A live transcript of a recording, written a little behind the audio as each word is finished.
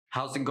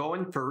How's it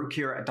going? Farouk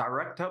here at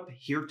DirectUp,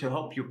 here to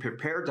help you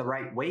prepare the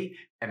right way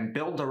and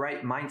build the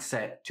right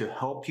mindset to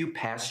help you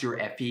pass your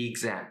FE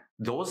exam.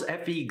 Those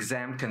FE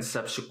exam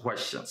conceptual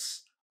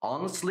questions.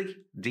 Honestly,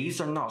 these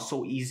are not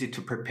so easy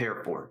to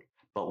prepare for,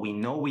 but we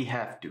know we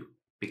have to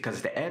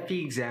because the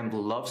FE exam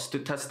loves to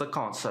test the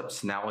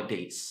concepts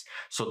nowadays.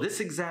 So this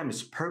exam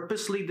is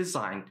purposely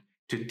designed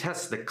to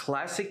test the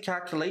classic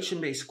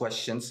calculation-based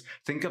questions.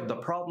 Think of the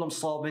problem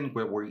solving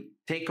where we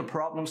take a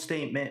problem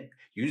statement,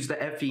 use the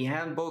FE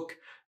handbook,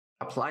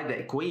 apply the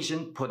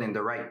equation, put in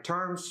the right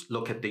terms,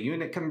 look at the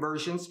unit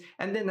conversions,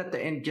 and then at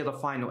the end get a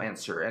final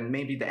answer. And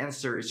maybe the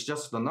answer is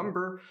just the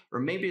number, or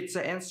maybe it's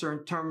the answer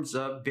in terms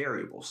of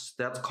variables.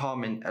 That's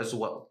common as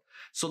well.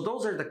 So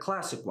those are the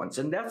classic ones,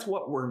 and that's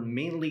what we're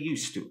mainly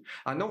used to.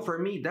 I know for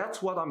me,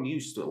 that's what I'm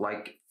used to.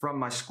 Like from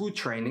my school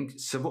training,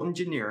 civil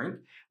engineering,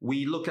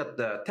 we look at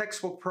the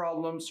textbook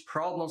problems,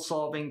 problem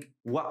solving,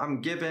 what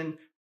I'm given,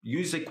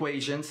 use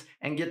equations,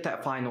 and get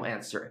that final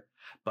answer.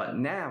 But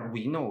now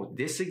we know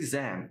this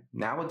exam,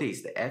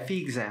 nowadays, the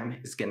FE exam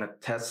is going to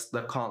test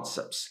the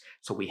concepts.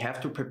 So we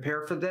have to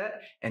prepare for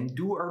that and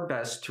do our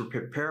best to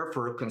prepare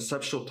for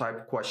conceptual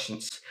type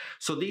questions.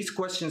 So these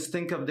questions,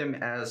 think of them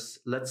as,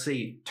 let's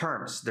say,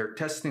 terms. They're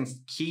testing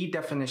key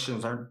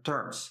definitions on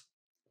terms.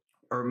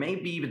 Or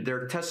maybe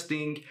they're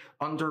testing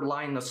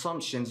underlying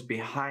assumptions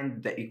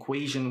behind the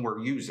equation we're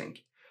using.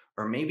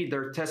 Or maybe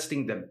they're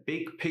testing the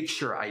big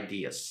picture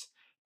ideas.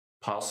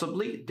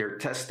 Possibly, they're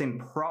testing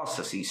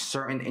processes,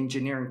 certain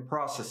engineering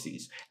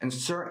processes, and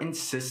certain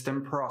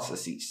system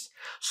processes.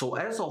 So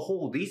as a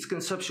whole, these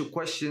conceptual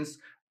questions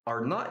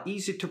are not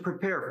easy to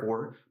prepare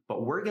for,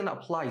 but we're going to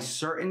apply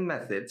certain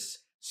methods,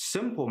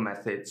 simple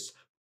methods,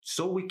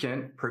 so we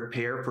can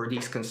prepare for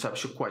these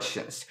conceptual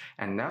questions.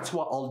 And that's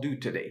what I'll do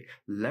today.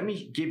 Let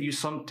me give you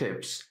some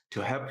tips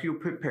to help you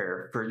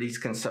prepare for these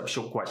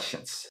conceptual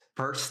questions.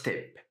 First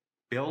tip.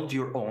 Build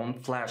your own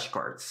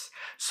flashcards.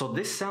 So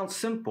this sounds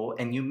simple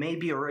and you may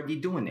be already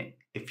doing it.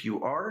 If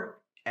you are,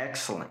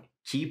 excellent.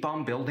 Keep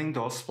on building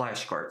those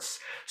flashcards.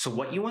 So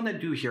what you want to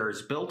do here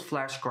is build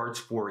flashcards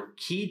for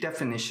key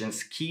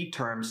definitions, key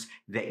terms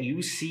that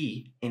you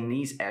see in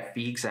these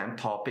FE exam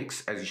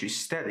topics as you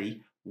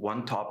study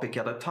one topic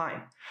at a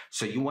time.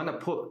 So you want to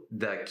put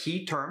the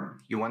key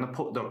term, you want to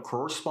put the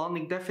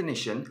corresponding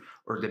definition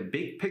or the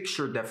big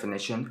picture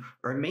definition,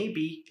 or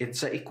maybe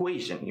it's an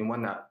equation. You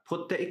want to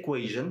put the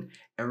equation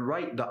and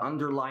write the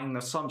underlying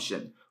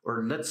assumption,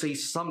 or let's say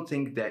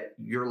something that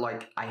you're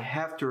like, I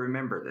have to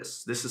remember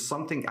this. This is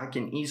something I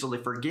can easily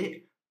forget.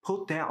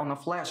 Put that on a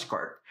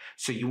flashcard.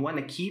 So you want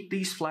to keep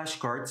these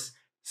flashcards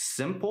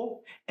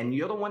simple, and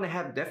you don't want to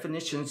have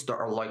definitions that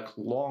are like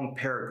long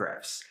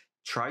paragraphs.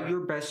 Try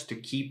your best to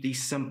keep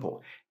these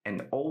simple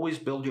and always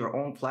build your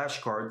own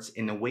flashcards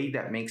in a way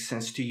that makes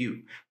sense to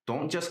you.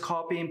 Don't just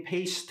copy and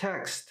paste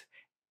text.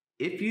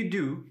 If you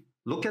do,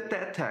 look at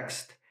that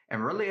text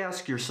and really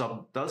ask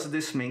yourself, does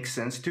this make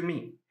sense to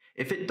me?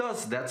 If it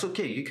does, that's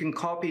okay. You can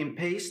copy and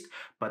paste,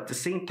 but at the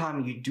same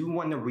time, you do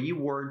want to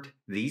reword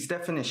these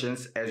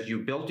definitions as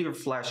you build your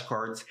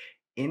flashcards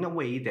in a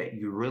way that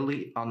you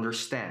really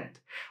understand.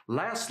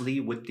 Lastly,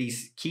 with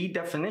these key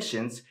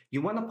definitions,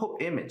 you want to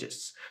put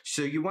images.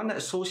 So you want to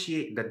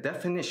associate the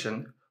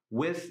definition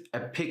with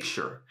a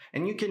picture.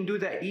 And you can do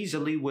that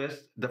easily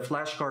with the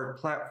flashcard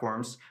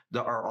platforms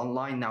that are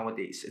online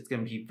nowadays. It's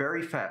going to be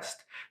very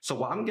fast. So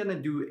what I'm going to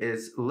do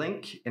is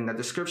link in the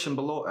description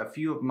below a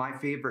few of my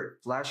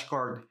favorite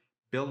flashcard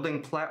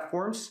building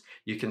platforms.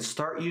 You can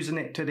start using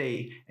it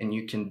today and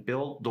you can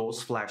build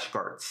those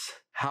flashcards.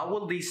 How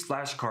will these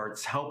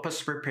flashcards help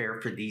us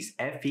prepare for these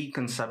FE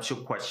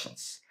conceptual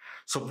questions?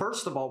 So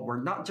first of all,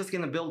 we're not just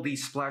going to build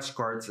these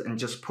flashcards and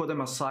just put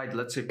them aside,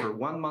 let's say for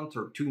 1 month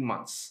or 2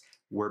 months.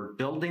 We're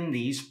building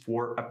these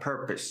for a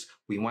purpose.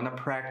 We want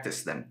to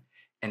practice them.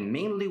 And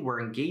mainly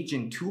we're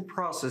engaging two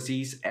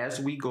processes as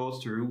we go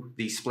through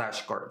these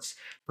flashcards.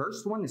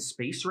 First one is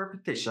spaced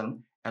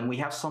repetition, and we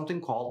have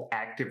something called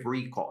active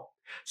recall.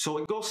 So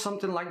it goes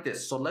something like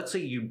this. So let's say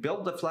you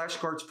build the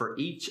flashcards for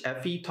each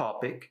FE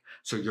topic.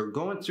 So you're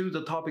going through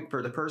the topic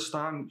for the first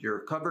time,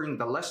 you're covering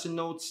the lesson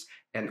notes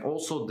and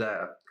also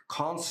the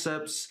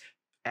concepts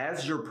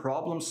as you're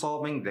problem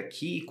solving, the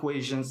key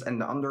equations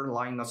and the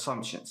underlying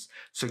assumptions.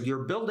 So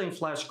you're building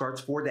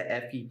flashcards for the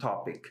FE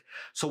topic.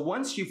 So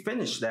once you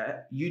finish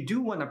that, you do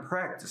want to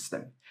practice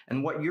them.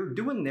 And what you're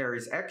doing there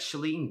is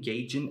actually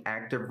engaging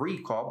active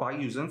recall by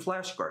using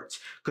flashcards,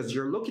 because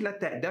you're looking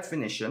at that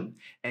definition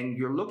and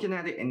you're looking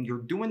at it and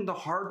you're doing the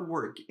hard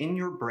work in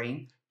your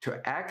brain to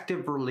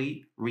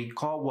actively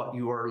recall what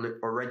you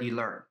already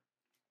learned,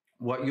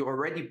 what you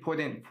already put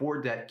in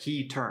for that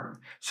key term.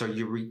 So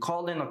you're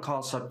recalling a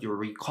concept, you're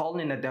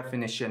recalling a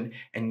definition,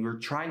 and you're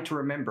trying to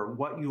remember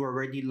what you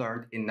already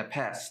learned in the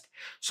past.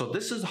 So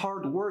this is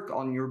hard work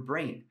on your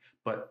brain,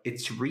 but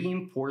it's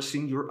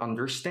reinforcing your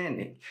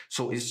understanding.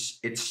 So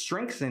it's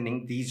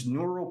strengthening these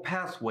neural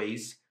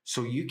pathways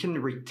so you can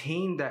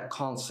retain that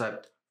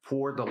concept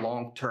for the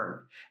long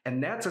term.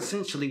 And that's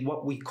essentially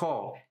what we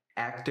call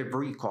active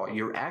recall.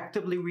 You're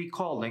actively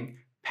recalling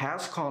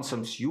past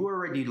concepts you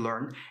already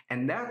learned,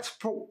 and that's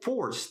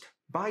forced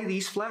by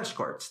these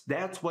flashcards.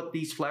 That's what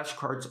these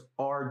flashcards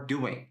are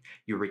doing.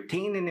 You're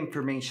retaining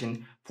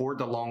information for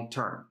the long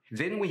term.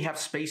 Then we have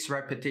spaced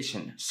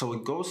repetition. So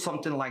it goes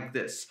something like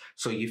this.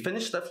 So you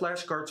finish the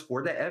flashcards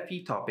for the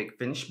FE topic,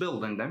 finish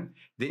building them,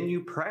 then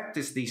you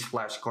practice these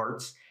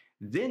flashcards.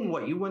 Then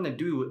what you want to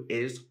do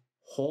is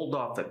hold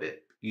off a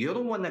bit. You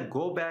don't want to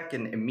go back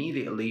and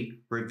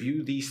immediately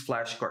review these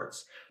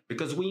flashcards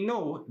because we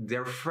know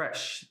they're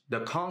fresh.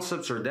 The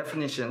concepts or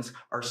definitions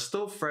are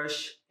still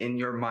fresh in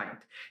your mind.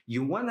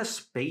 You want to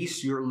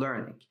space your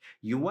learning.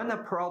 You want to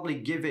probably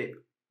give it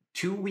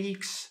 2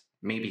 weeks,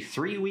 maybe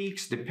 3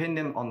 weeks,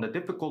 depending on the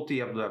difficulty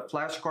of the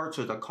flashcards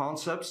or the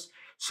concepts,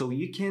 so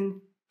you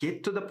can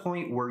get to the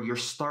point where you're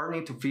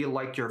starting to feel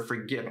like you're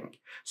forgetting.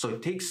 So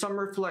it takes some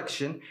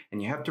reflection,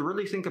 and you have to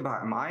really think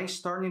about, am I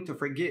starting to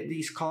forget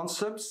these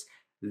concepts?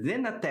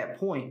 Then at that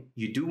point,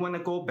 you do want to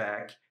go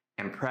back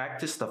and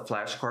practice the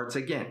flashcards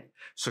again.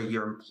 So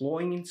you're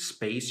employing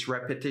spaced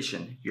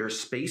repetition. You're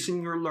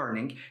spacing your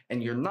learning,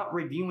 and you're not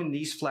reviewing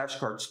these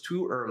flashcards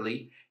too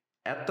early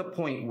at the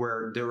point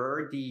where they're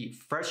already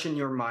fresh in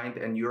your mind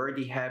and you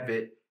already have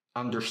it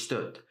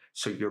understood.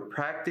 So you're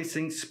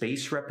practicing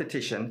spaced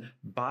repetition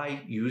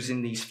by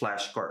using these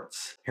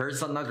flashcards.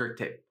 Here's another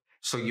tip.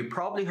 So you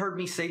probably heard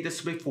me say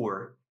this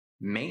before.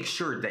 Make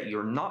sure that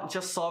you're not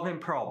just solving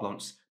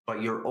problems,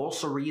 but you're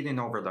also reading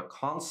over the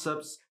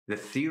concepts, the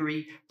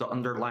theory, the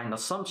underlying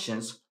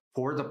assumptions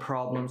for the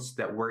problems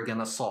that we're going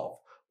to solve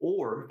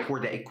or for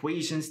the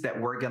equations that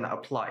we're going to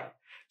apply.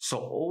 So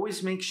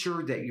always make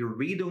sure that you're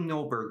reading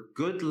over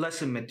good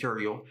lesson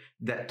material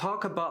that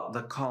talk about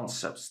the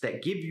concepts,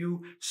 that give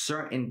you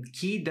certain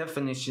key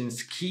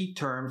definitions, key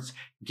terms,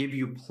 give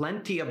you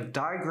plenty of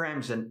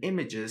diagrams and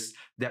images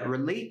that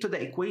relate to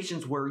the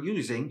equations we're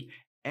using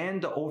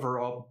and the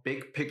overall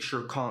big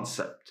picture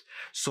concept.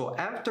 So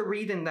after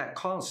reading that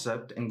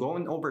concept and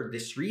going over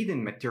this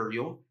reading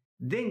material,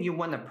 then you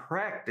want to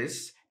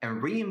practice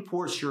and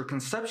reinforce your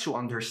conceptual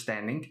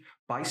understanding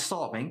by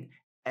solving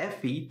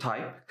FE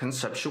type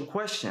conceptual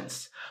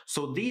questions.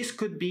 So these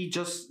could be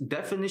just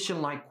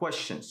definition-like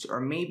questions, or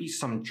maybe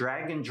some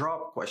drag and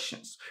drop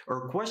questions,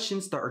 or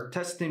questions that are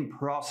testing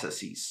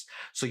processes.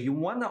 So you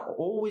want to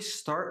always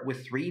start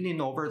with reading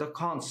over the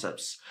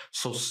concepts.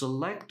 So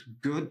select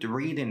good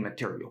reading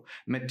material,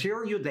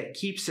 material that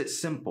keeps it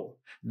simple.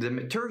 The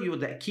material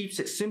that keeps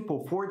it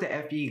simple for the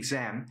FE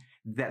exam,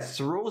 that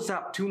throws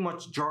out too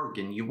much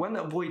jargon. You want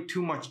to avoid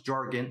too much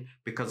jargon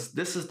because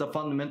this is the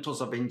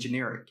fundamentals of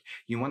engineering.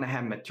 You want to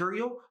have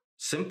material,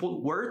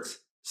 simple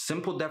words,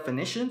 simple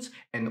definitions,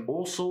 and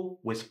also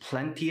with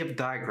plenty of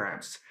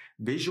diagrams.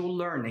 Visual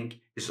learning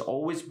is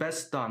always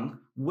best done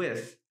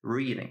with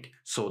reading,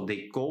 so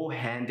they go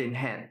hand in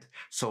hand.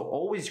 So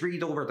always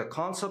read over the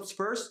concepts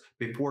first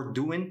before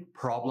doing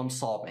problem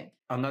solving.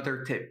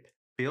 Another tip.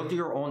 Build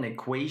your own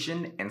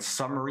equation and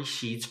summary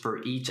sheets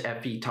for each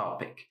FE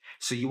topic.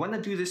 So you want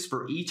to do this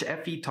for each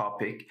FE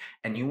topic,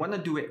 and you want to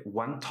do it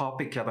one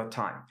topic at a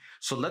time.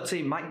 So let's say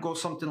it might go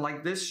something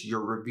like this.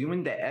 You're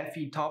reviewing the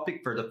FE topic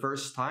for the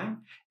first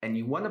time, and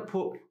you want to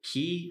put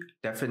key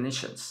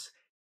definitions,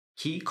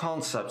 key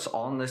concepts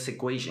on this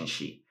equation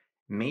sheet.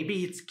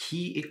 Maybe it's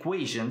key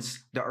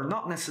equations that are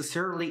not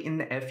necessarily in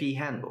the FE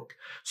handbook.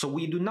 So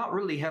we do not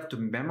really have to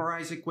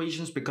memorize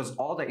equations because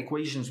all the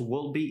equations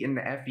will be in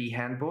the FE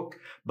handbook,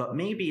 but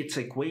maybe it's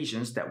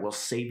equations that will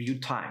save you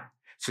time.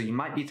 So you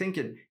might be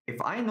thinking,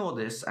 if I know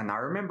this and I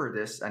remember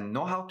this and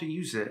know how to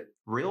use it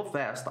real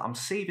fast, I'm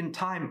saving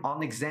time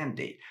on exam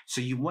day. So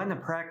you want to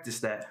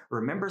practice that.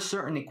 Remember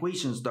certain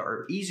equations that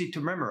are easy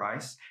to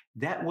memorize.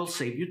 That will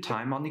save you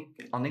time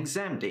on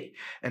exam day.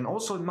 And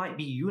also it might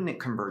be unit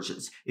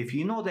conversions. If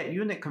you know that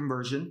unit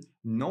conversion,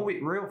 know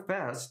it real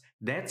fast,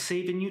 that's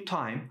saving you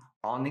time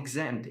on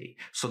exam day.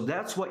 So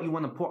that's what you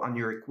want to put on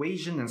your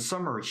equation and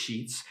summary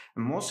sheets.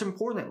 And most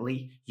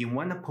importantly, you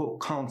want to put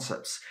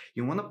concepts.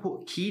 You want to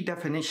put key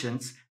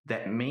definitions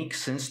that make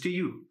sense to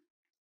you.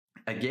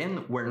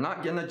 Again, we're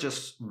not going to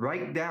just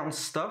write down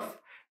stuff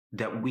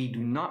that we do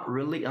not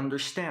really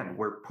understand.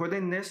 We're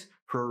putting this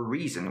for a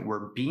reason.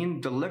 We're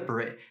being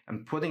deliberate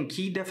and putting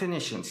key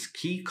definitions,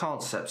 key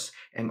concepts,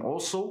 and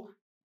also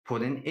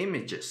putting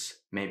images,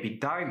 maybe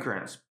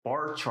diagrams,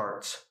 bar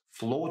charts,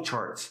 flow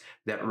charts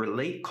that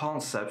relate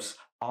concepts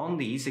on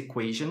these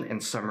equation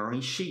and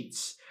summary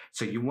sheets.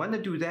 So you want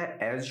to do that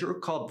as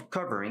you're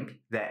covering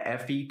the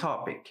FE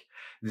topic.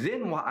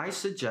 Then what I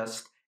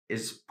suggest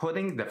is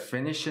putting the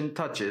finishing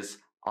touches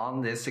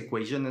on this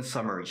equation and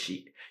summary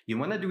sheet. You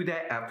want to do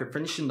that after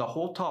finishing the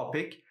whole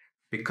topic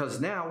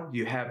because now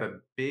you have a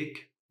big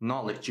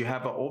knowledge. You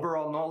have an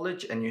overall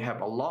knowledge and you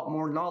have a lot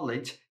more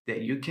knowledge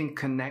that you can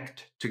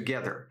connect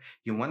together.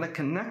 You want to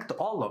connect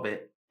all of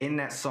it in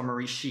that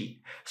summary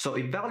sheet. So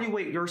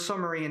evaluate your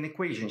summary and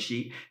equation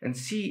sheet and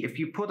see if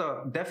you put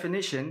a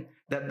definition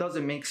that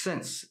doesn't make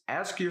sense.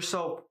 Ask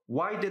yourself,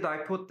 why did I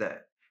put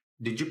that?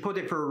 Did you put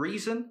it for a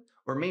reason?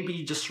 Or maybe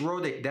you just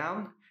wrote it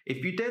down?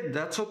 If you did,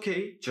 that's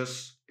okay.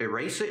 Just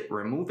erase it,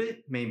 remove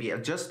it, maybe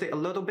adjust it a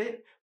little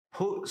bit.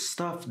 Put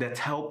stuff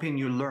that's helping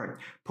you learn.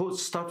 Put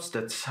stuff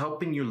that's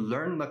helping you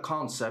learn the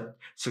concept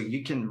so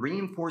you can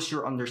reinforce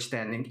your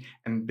understanding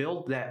and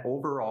build that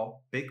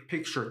overall big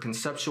picture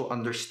conceptual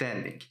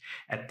understanding.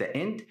 At the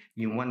end,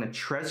 you want to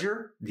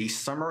treasure these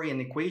summary and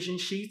equation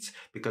sheets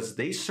because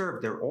they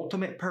serve their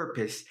ultimate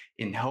purpose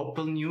in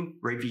helping you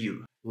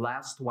review.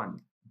 Last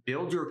one,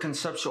 build your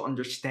conceptual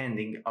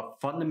understanding of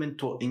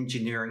fundamental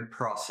engineering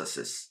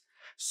processes.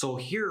 So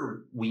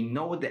here we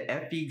know the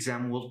FE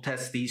exam will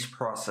test these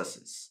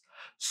processes.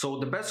 So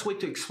the best way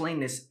to explain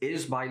this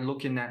is by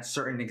looking at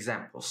certain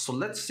examples. So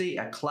let's say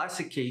a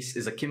classic case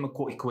is a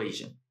chemical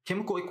equation.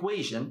 Chemical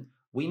equation,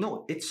 we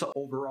know it's an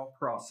overall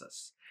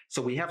process.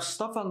 So we have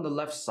stuff on the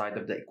left side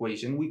of the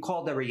equation we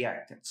call the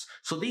reactants.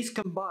 So these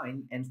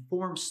combine and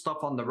form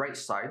stuff on the right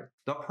side,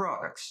 the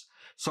products.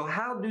 So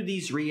how do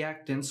these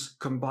reactants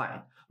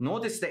combine?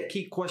 Notice that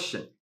key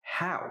question,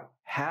 how?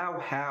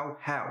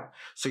 How?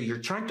 So you're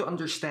trying to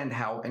understand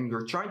how, and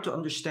you're trying to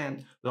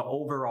understand the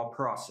overall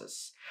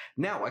process.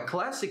 Now, a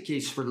classic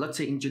case for, let's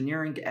say,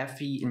 engineering,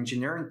 FE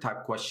engineering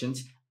type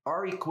questions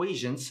are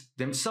equations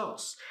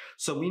themselves.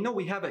 So we know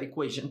we have an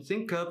equation.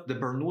 Think of the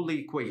Bernoulli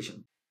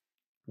equation.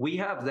 We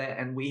have that,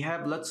 and we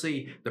have, let's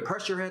say, the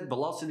pressure head,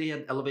 velocity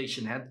head,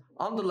 elevation head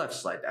on the left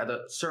side at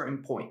a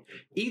certain point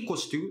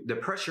equals to the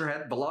pressure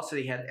head,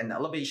 velocity head, and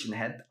elevation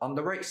head on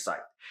the right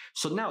side.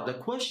 So now the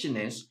question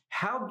is,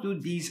 how do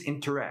these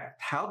interact?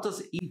 How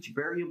does each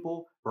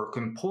variable or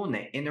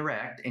component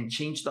interact and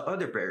change the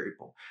other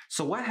variable?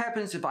 So what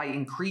happens if I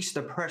increase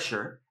the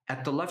pressure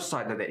at the left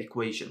side of the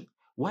equation?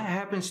 What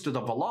happens to the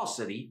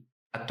velocity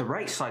at the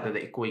right side of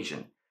the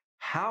equation?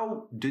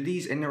 How do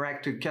these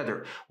interact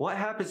together? What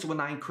happens when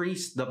I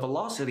increase the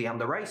velocity on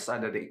the right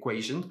side of the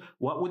equation?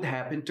 What would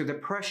happen to the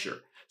pressure?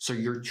 So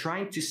you're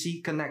trying to see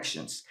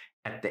connections.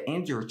 At the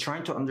end, you're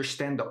trying to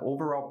understand the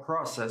overall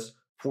process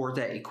for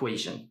that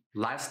equation.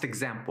 Last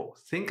example,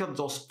 think of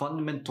those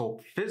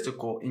fundamental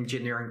physical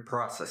engineering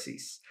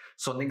processes.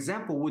 So an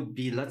example would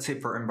be, let's say,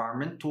 for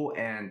environmental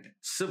and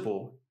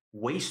civil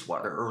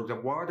wastewater or the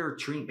water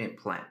treatment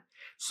plant.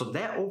 So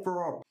that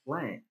overall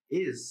plant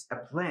is a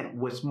plant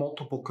with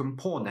multiple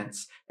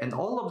components, and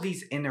all of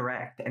these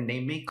interact and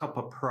they make up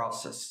a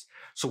process.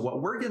 So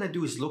what we're going to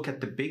do is look at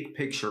the big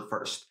picture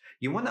first.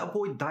 You want to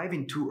avoid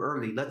diving too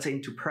early, let's say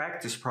into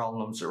practice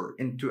problems or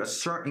into a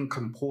certain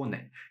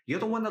component. You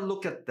don't want to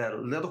look at the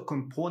little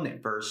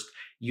component first.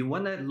 You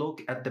want to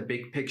look at the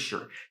big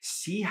picture.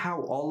 See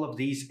how all of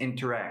these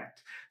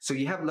interact. So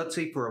you have, let's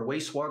say, for a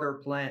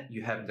wastewater plant,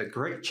 you have the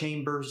grit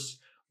chambers.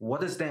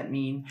 What does that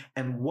mean?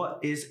 And what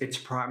is its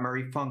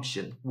primary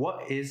function?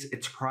 What is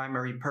its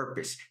primary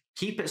purpose?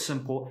 Keep it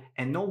simple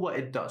and know what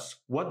it does.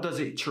 What does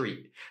it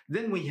treat?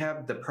 Then we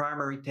have the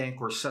primary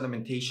tank or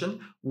sedimentation.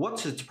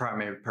 What's its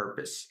primary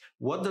purpose?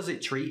 What does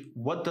it treat?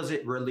 What does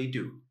it really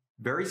do?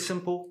 Very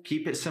simple,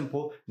 keep it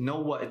simple, know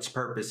what its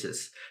purpose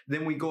is.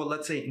 Then we go,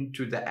 let's say,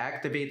 into the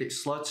activated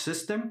sludge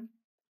system,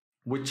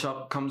 which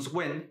comes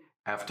when?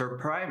 After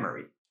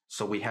primary.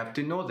 So we have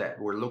to know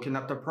that. We're looking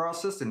at the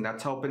process, and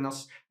that's helping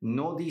us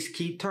know these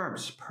key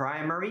terms.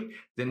 Primary,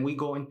 then we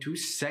go into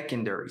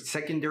secondary.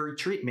 Secondary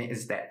treatment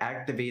is the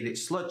activated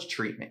sludge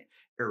treatment.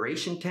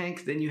 Aeration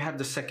tank, then you have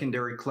the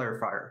secondary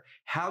clarifier.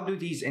 How do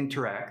these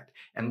interact,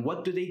 and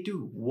what do they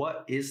do?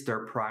 What is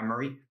their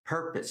primary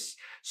purpose?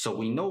 So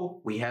we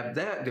know we have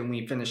that, then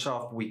we finish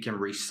off, we can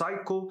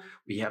recycle,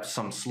 we have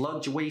some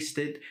sludge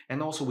wasted,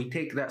 and also we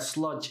take that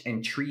sludge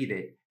and treat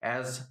it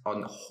as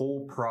a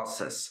whole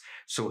process.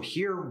 So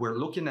here we're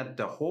looking at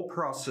the whole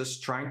process,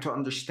 trying to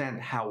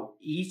understand how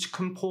each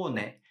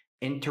component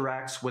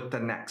interacts with the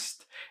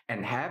next.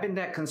 And having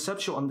that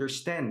conceptual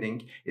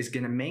understanding is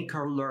going to make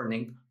our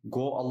learning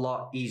go a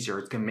lot easier.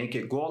 It's going to make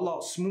it go a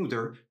lot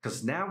smoother,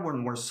 because now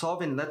when we're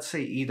solving, let's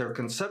say, either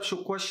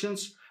conceptual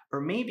questions or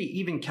maybe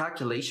even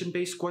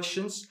calculation-based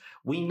questions,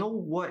 we know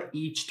what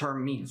each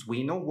term means.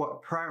 We know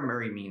what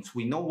primary means.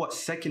 We know what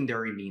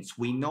secondary means.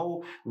 We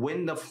know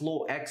when the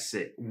flow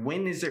exit,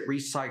 when is it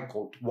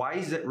recycled, why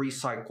is it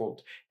recycled,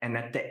 and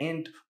at the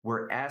end,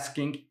 we're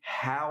asking,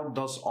 how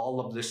does all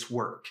of this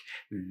work?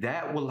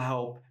 That will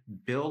help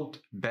build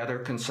better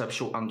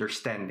conceptual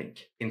understanding.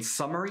 In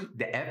summary,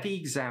 the FE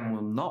exam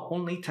will not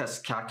only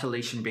test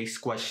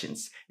calculation-based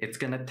questions, it's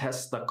going to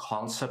test the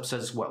concepts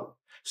as well.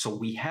 So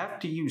we have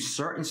to use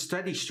certain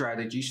study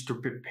strategies to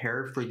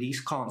prepare for these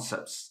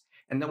concepts.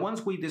 And the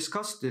ones we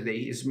discussed today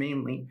is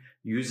mainly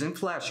using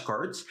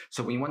flashcards.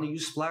 So we want to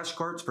use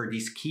flashcards for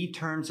these key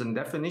terms and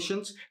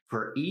definitions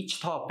for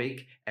each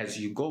topic as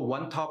you go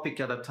one topic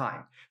at a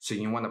time. So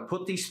you want to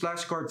put these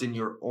flashcards in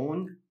your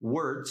own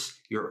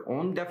words, your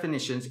own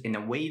definitions in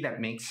a way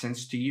that makes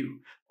sense to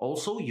you.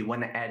 Also, you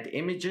want to add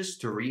images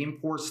to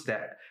reinforce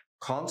that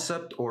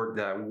concept or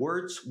the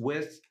words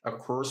with a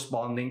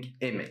corresponding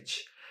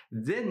image.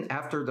 Then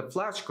after the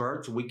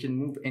flashcards, we can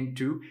move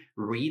into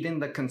reading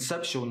the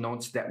conceptual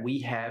notes that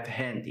we have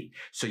handy.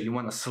 So you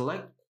want to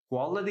select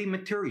quality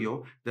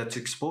material that's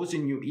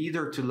exposing you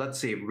either to, let's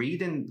say,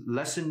 reading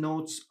lesson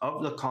notes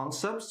of the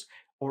concepts,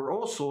 or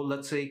also,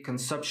 let's say,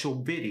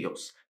 conceptual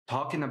videos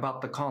talking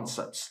about the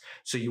concepts.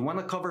 So you want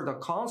to cover the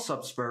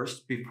concepts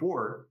first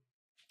before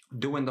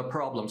doing the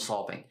problem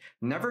solving.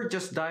 Never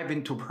just dive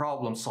into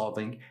problem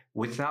solving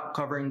without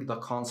covering the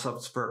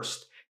concepts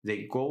first.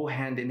 They go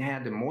hand in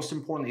hand, and most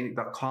importantly,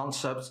 the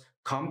concepts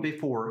come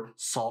before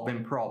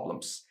solving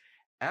problems.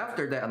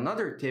 After that,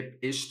 another tip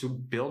is to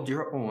build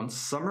your own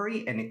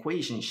summary and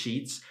equation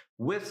sheets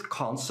with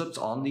concepts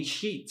on these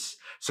sheets.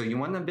 So you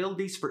want to build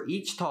these for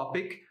each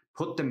topic,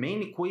 put the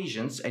main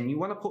equations, and you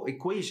want to put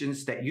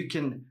equations that you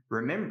can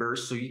remember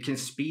so you can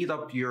speed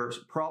up your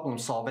problem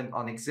solving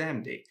on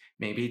exam day.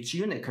 Maybe it's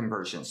unit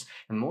conversions.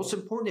 And most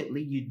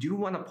importantly, you do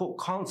want to put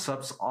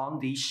concepts on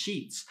these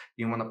sheets.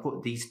 You want to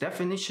put these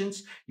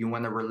definitions. You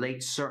want to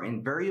relate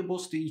certain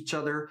variables to each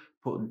other,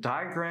 put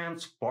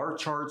diagrams, bar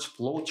charts,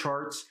 flow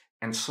charts,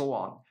 and so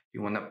on.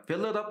 You want to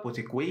fill it up with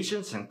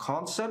equations and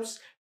concepts,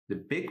 the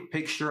big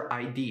picture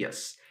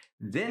ideas.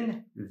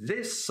 Then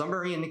this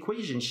summary and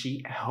equation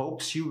sheet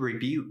helps you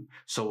review.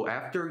 So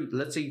after,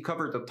 let's say you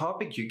covered the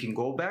topic, you can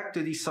go back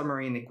to these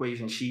summary and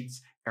equation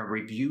sheets and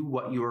review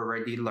what you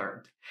already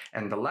learned.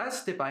 And the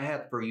last tip I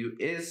had for you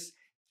is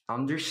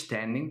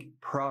understanding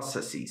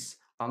processes.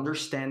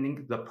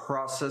 Understanding the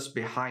process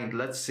behind,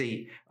 let's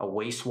say, a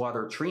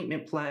wastewater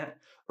treatment plant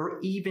or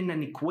even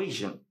an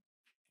equation.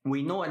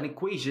 We know an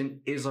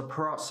equation is a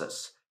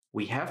process.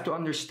 We have to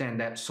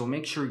understand that, so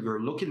make sure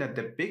you're looking at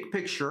the big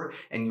picture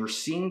and you're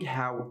seeing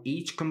how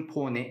each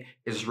component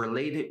is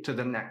related to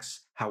the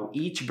next, how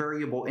each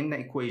variable in the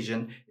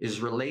equation is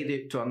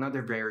related to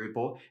another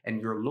variable, and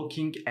you're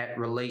looking at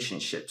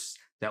relationships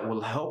that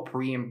will help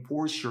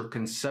reinforce your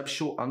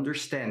conceptual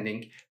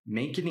understanding,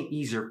 making it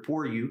easier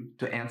for you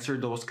to answer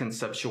those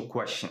conceptual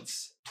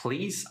questions.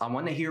 Please, I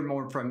want to hear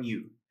more from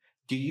you.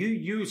 Do you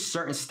use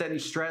certain study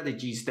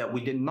strategies that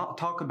we did not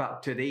talk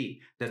about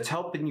today that's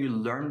helping you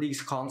learn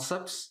these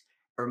concepts?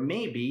 Or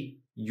maybe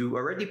you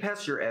already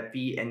passed your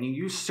FE and you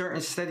use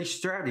certain study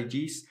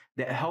strategies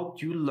that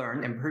helped you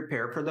learn and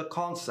prepare for the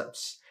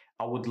concepts.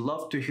 I would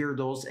love to hear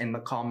those in the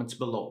comments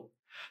below.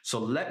 So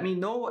let me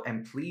know,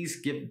 and please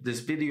give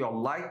this video a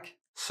like,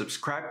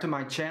 subscribe to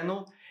my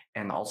channel,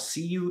 and I'll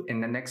see you in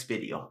the next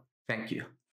video. Thank you.